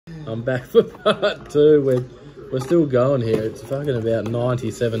I'm back for part 2. We're still going here. It's fucking about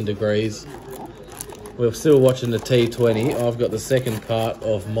 97 degrees. We're still watching the T20. I've got the second part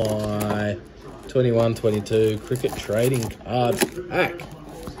of my 21-22 cricket trading card pack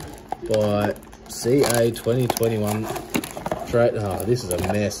by CA 2021 trade. Oh, this is a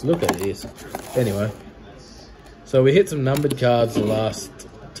mess. Look at this. Anyway, so we hit some numbered cards the last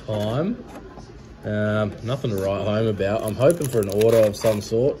time. Nothing to write home about. I'm hoping for an auto of some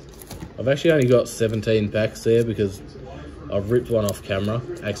sort. I've actually only got 17 packs there because I've ripped one off camera,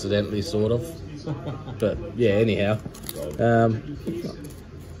 accidentally, sort of. But yeah, anyhow.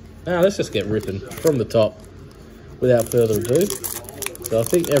 Now let's just get ripping from the top without further ado. So I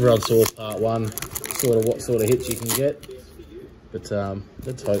think everyone saw part 1, sort of what sort of hits you can get. But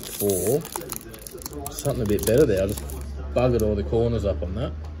let's hope for something a bit better there. I just buggered all the corners up on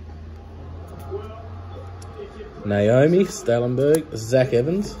that. Naomi Stellenberg, Zach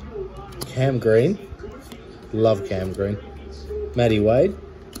Evans, Cam Green, love Cam Green, Maddie Wade,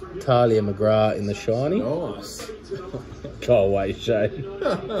 Talia McGrath in the shiny. Nice. Go away, Shane.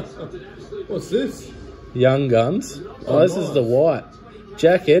 What's this? Young Guns. Oh, this nice. is the white.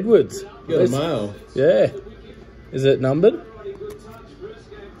 Jack Edwards. You got a mail. Yeah. Is it numbered?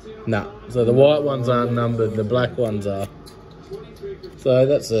 Nah. So the white ones aren't numbered, the black ones are. So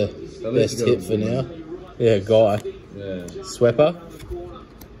that's the best hit for now. Yeah, Guy. Yeah. Swepper,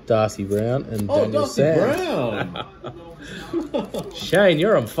 Darcy Brown, and Daniel Sands. Brown. Shane,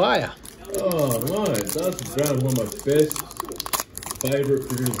 you're on fire. Oh, nice. Darcy Brown, one of my best favourite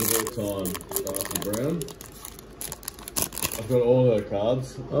cricketers of all time. Darcy Brown. I've got all her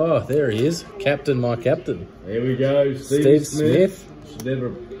cards. Oh, there he is. Captain, my captain. Here we go. Steve Smith. She's never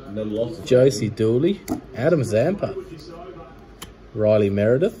lost. Josie Dooley. Adam Zampa. Riley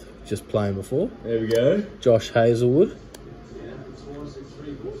Meredith, just playing before. There we go. Josh Hazelwood.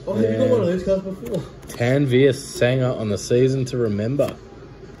 Oh, have you got one of these cards before? Tanvir Sanger on the season to remember.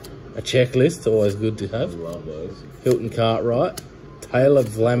 A checklist, always good to I have. love those. Hilton Cartwright, Taylor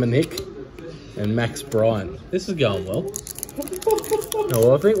Vlaminich, and Max Bryan. This is going well. Oh,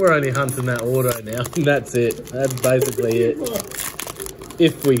 well, I think we're only hunting that auto now. That's it. That's basically it.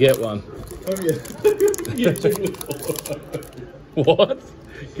 If we get one. Oh, yeah. What?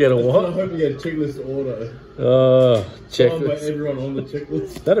 Get a what? I hope you get a checklist auto. Oh, Checklist. checklist. Everyone on the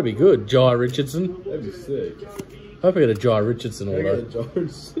checklist. That'd be good. Jai Richardson. That'd be sick. Hope I get a Jai Richardson I auto. got a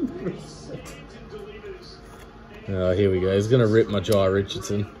George. Oh, here we go. He's going to rip my Jai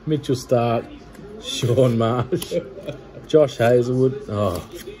Richardson. Mitchell Stark, Sean Marsh, Josh Hazelwood. Oh,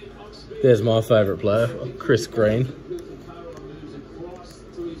 there's my favourite player, Chris Green.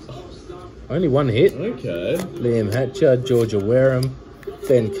 Only one hit. Okay. Liam Hatcher, Georgia Wareham,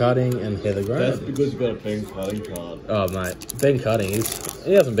 Ben Cutting, and Heather Graham. That's because you got a pen cutting card. Oh, mate. Ben Cutting, he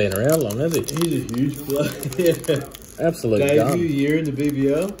hasn't been around long, has he? He's a huge player. Yeah. Absolute Debut gun. year in the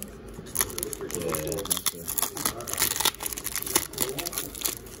BBL.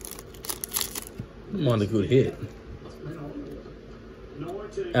 Wouldn't mind a good hit.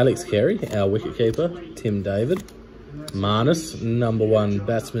 Alex Carey, our wicketkeeper. Tim David. Marnus, #1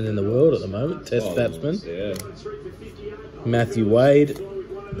 batsman in the world at the moment. Test batsman. Yeah. Matthew Wade,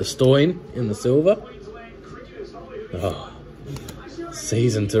 the Stoin in the silver. Oh,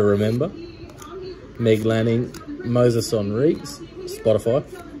 season to remember. Meg Lanning, Moses Enriques, Spotify.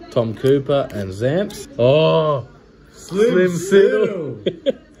 Tom Cooper and Zamps. Oh, Slim Siddle.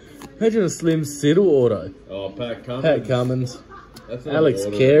 Imagine a Slim Siddle auto. Oh, Pat Cummins. Pat Cummins. That's not Alex an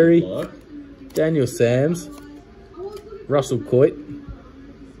auto Carey. like. Daniel Sams. Russell Coit.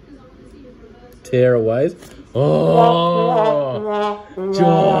 Tara Ways. Oh,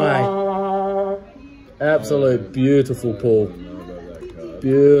 Jai. Absolute beautiful pull.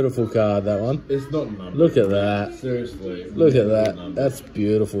 Beautiful card, that one. It's not numbered. Look at that. Seriously. Look at that. That's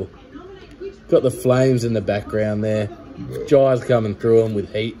beautiful. Got the flames in the background there. Jai's coming through them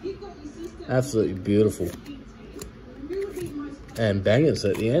with heat. Absolutely beautiful. And bangers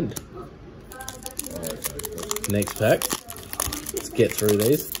at the end. Next pack. Let's get through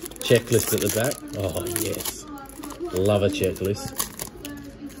these. Checklist at the back. Oh, yes. Love a checklist.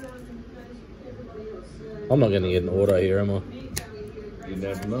 I'm not going to get an auto here, am I? You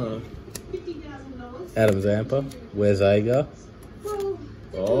never know. Adam Zampa. Wes Agar.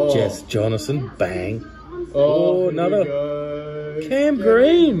 Oh. Jess Jonathan. Bang. Oh, another. Cam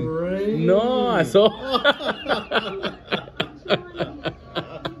Green. Nice. Oh.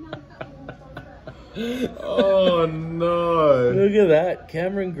 Oh no! Look at that,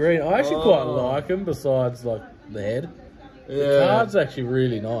 Cameron Green. I actually quite like him. Besides, like the head, the card's actually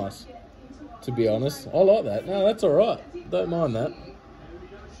really nice. To be honest, I like that. No, that's all right. Don't mind that.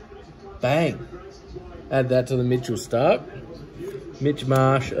 Bang. Add that to the Mitchell Stark. Mitch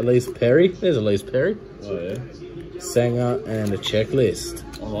Marsh, Elise Perry. There's Elise Perry. Oh, yeah. Sanger and a checklist.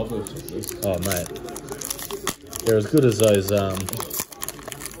 I love those checklists. Oh, mate. They're as good as those, A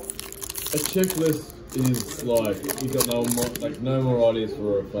checklist is like, you got no more ideas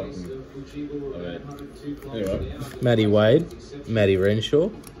for a fucking... Anyway. Maddie Wade, Maddie Renshaw,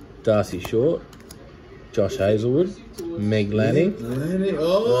 Darcy Short, Josh Hazelwood, Meg Lanning,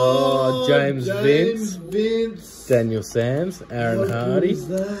 James Vince, Daniel Sands, Aaron Hardy,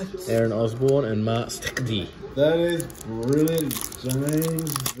 Aaron Osborne, and Mark Stickdy. That is brilliant,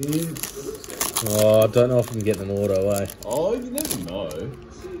 James Vince. Oh, I don't know if I'm getting an auto, eh? Oh, you never know.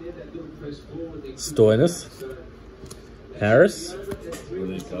 Stoinis, Harris,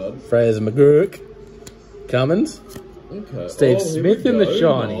 Brilliant card. Fraser McGurk, Cummins, Okay. Steve here Smith we in the go.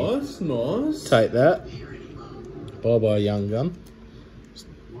 shiny. Nice. Take that. Bye-bye, young gun.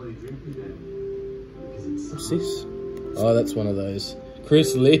 What's this? Oh, that's one of those.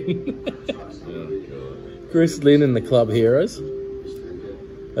 Chris Lynn. Chris Lynn in the Club Heroes.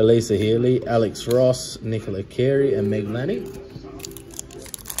 Elisa Healy, Alex Ross, Nicola Carey, and Meg Lanning.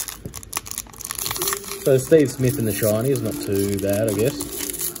 So Steve Smith in the shiny is not too bad, I guess.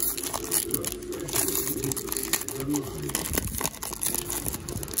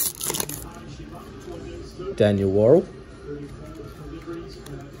 Daniel Worrell.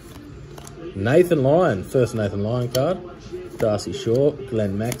 Nathan Lyon, first Nathan Lyon card. Darcy Short,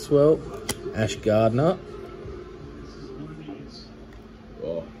 Glenn Maxwell, Ash Gardner.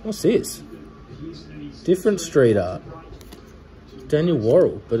 Oh. What's this? Different street art. Daniel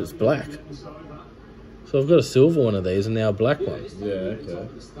Worrell, but it's black. So I've got a silver one of these and now a black one. Yeah, okay.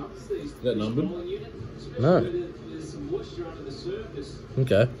 Is that numbered? No.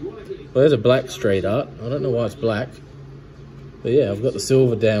 Okay. Well, there's a black street art. I don't know why it's black. But yeah, I've got the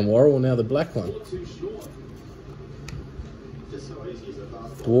silver Dan Worrell and now the black one.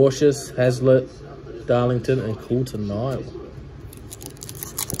 Dwarshus, Hazlitt, Darlington, and Coulton Nile.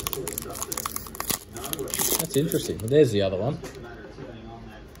 That's interesting. There's the other one.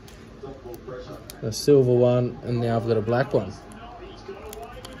 A silver one, and now I've got a black one.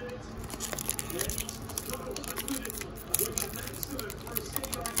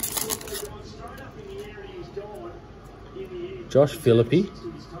 Josh Philippi,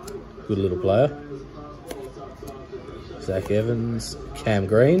 good little player. Zach Evans, Cam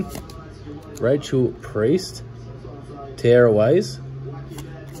Green, Rachel Priest, Tara Ways.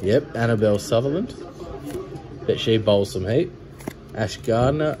 Yep, Annabelle Sutherland. Bet she bowls some heat. Ash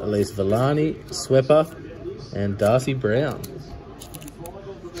Gardner, Elise Villani, Swepper, and Darcy Brown.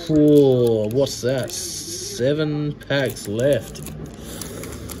 Whoa, what's that? 7 packs left.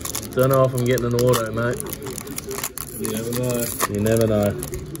 Don't know if I'm getting an auto, mate. You never know. You never know.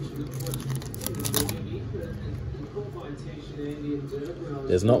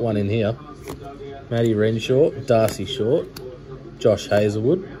 There's not one in here. Maddie Renshaw, Darcy Short, Josh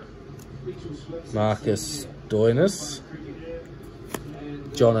Hazelwood, Marcus Stoinis,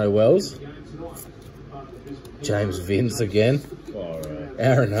 John O'Wells, James Vince again, Alright.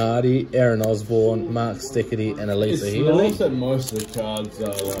 Aaron Hardy, Aaron Osborne, Mark Stickety, and Elisa It's Healy. nice that most of the cards are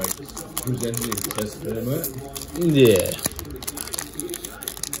like presented in test format. Yeah.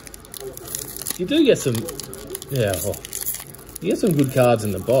 You do get some, yeah, well, you get some good cards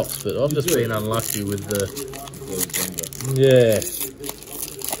in the box, but I've just been unlucky with the, yeah.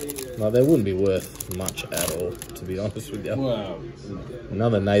 Like, they wouldn't be worth much at all, to be honest with you. Wow.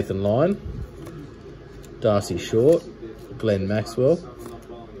 Another Nathan Lyon, Darcy Short, Glenn Maxwell,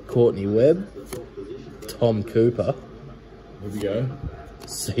 Courtney Webb, Tom Cooper. Here we go.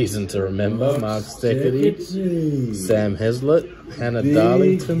 Season to remember, Mark Steckety, Sam Heslett, Hannah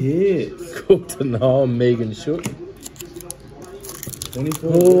Darlington, Coulton Nile, Megan Shook. 24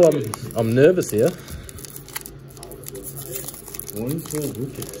 Oh, wickets. I'm nervous here. 24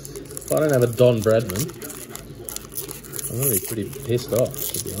 wickets. If I don't have a Don Bradman, I'm going to be pretty pissed off,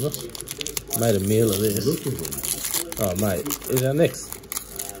 to be honest. Made a meal of this. Look at him. Oh, mate, is our next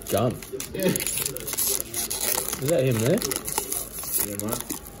gun. Yeah. Is that him there? Yeah, mate.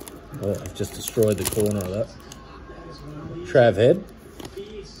 Oh, I've just destroyed the corner of that. Trav Head,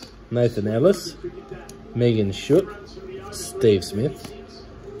 Nathan Ellis, Megan Schutt, Steve Smith,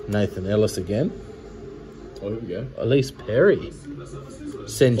 Nathan Ellis again, Oh, here we go. Elise Perry,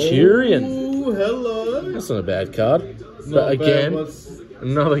 Centurion. Oh, hello. That's not a bad card. Not But bad, again, what's-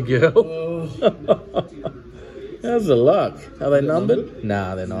 another girl. Oh, How's the luck? Are they numbered?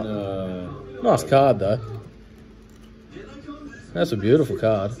 Nah, they're not. no. Nice card though. That's a beautiful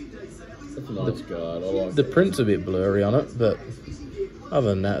card. That's a nice card. I like The print's a bit blurry on it, but Other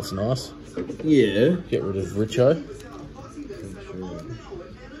than that, it's nice. Yeah. Get rid of Richo.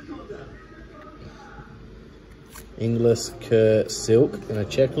 Inglis, Kerr, Silk in a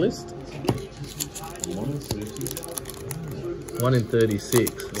checklist. 1 in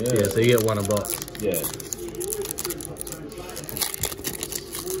 36. Yeah, so you get one a box. Yeah.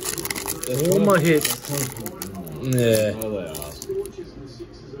 All my hits. Yeah. Oh, they are.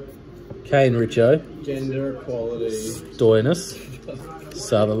 Kane Richo. Gender equality. Stoinis.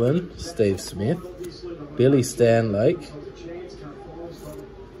 Sutherland. Steve Smith. Billy Stanlake.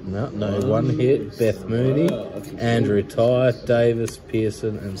 No one hit. Beth Mooney. Andrew Ty. Davis,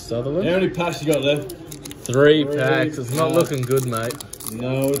 Pearson and Sutherland. How many packs you got left? 3 packs. It's not looking good, mate.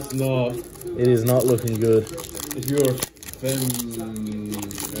 No, it's not. It is not looking good. If you're a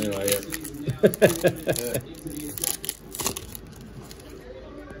anyway, yeah.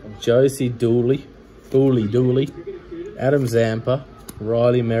 Josie Dooley, Adam Zampa,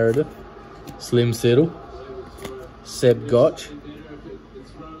 Riley Meredith, Slim Siddle, Seb Gotch,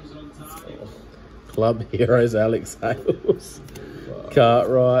 Club Heroes Alex Hales,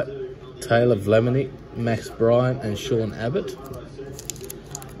 Cartwright, Taylor Vlamenick, Max Bryant and Sean Abbott.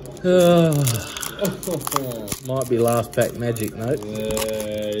 Might be last pack magic, mate.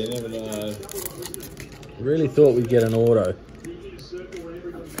 Yeah, you never know. Really thought we'd get an auto.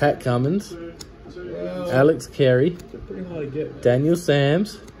 Pat Cummins, Well, Alex Carey, they're pretty hard to get. Daniel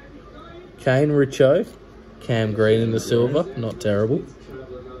Sams, Kane Richo, Cam Green in the silver, not terrible.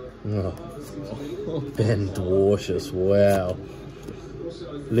 Oh. Ben Dwarshus, wow.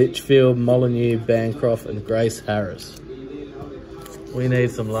 Litchfield, Molyneux, Bancroft and Grace Harris. We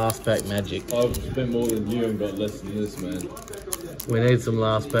need some last pack magic. I've spent more than you and got less than this, man. We need some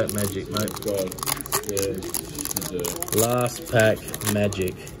last pack magic, mate. God, yeah, you do. Last pack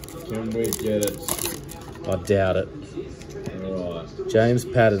magic. Can we get it? I doubt it. Alright. James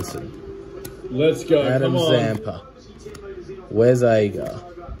Pattinson, Let's go, Adam come on. Zampa, Wes Agar,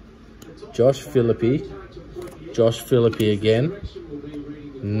 Josh Philippi again.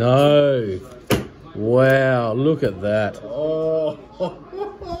 No. Wow, look at that. Oh,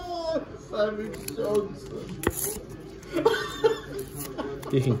 Sammy Johnson.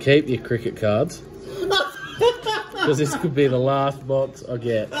 You can keep your cricket cards. Because this could be the last box I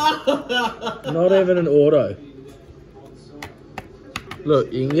get. Not even an auto.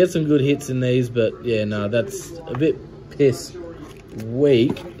 Look, you can get some good hits in these, but yeah, no, that's a bit piss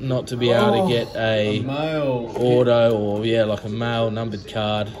weak not to be able to get a male auto or yeah, like a male numbered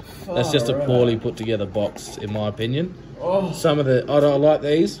card. That's just a poorly put together box, in my opinion. Oh, Some of the I don't like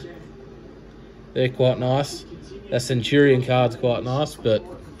these. They're quite nice. That Centurion card's quite nice, but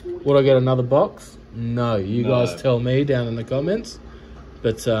would I get another box? No. You guys tell me down in the comments.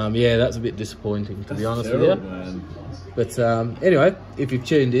 But yeah, that's a bit disappointing, to be honest with you. man. But anyway, if you've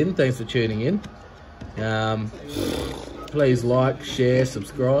tuned in, thanks for tuning in. Please like, share,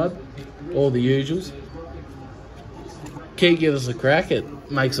 subscribe, all the usuals. Keep giving us a crack.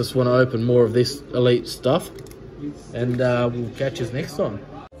 It makes us want to open more of this elite stuff. And we'll catch us next time.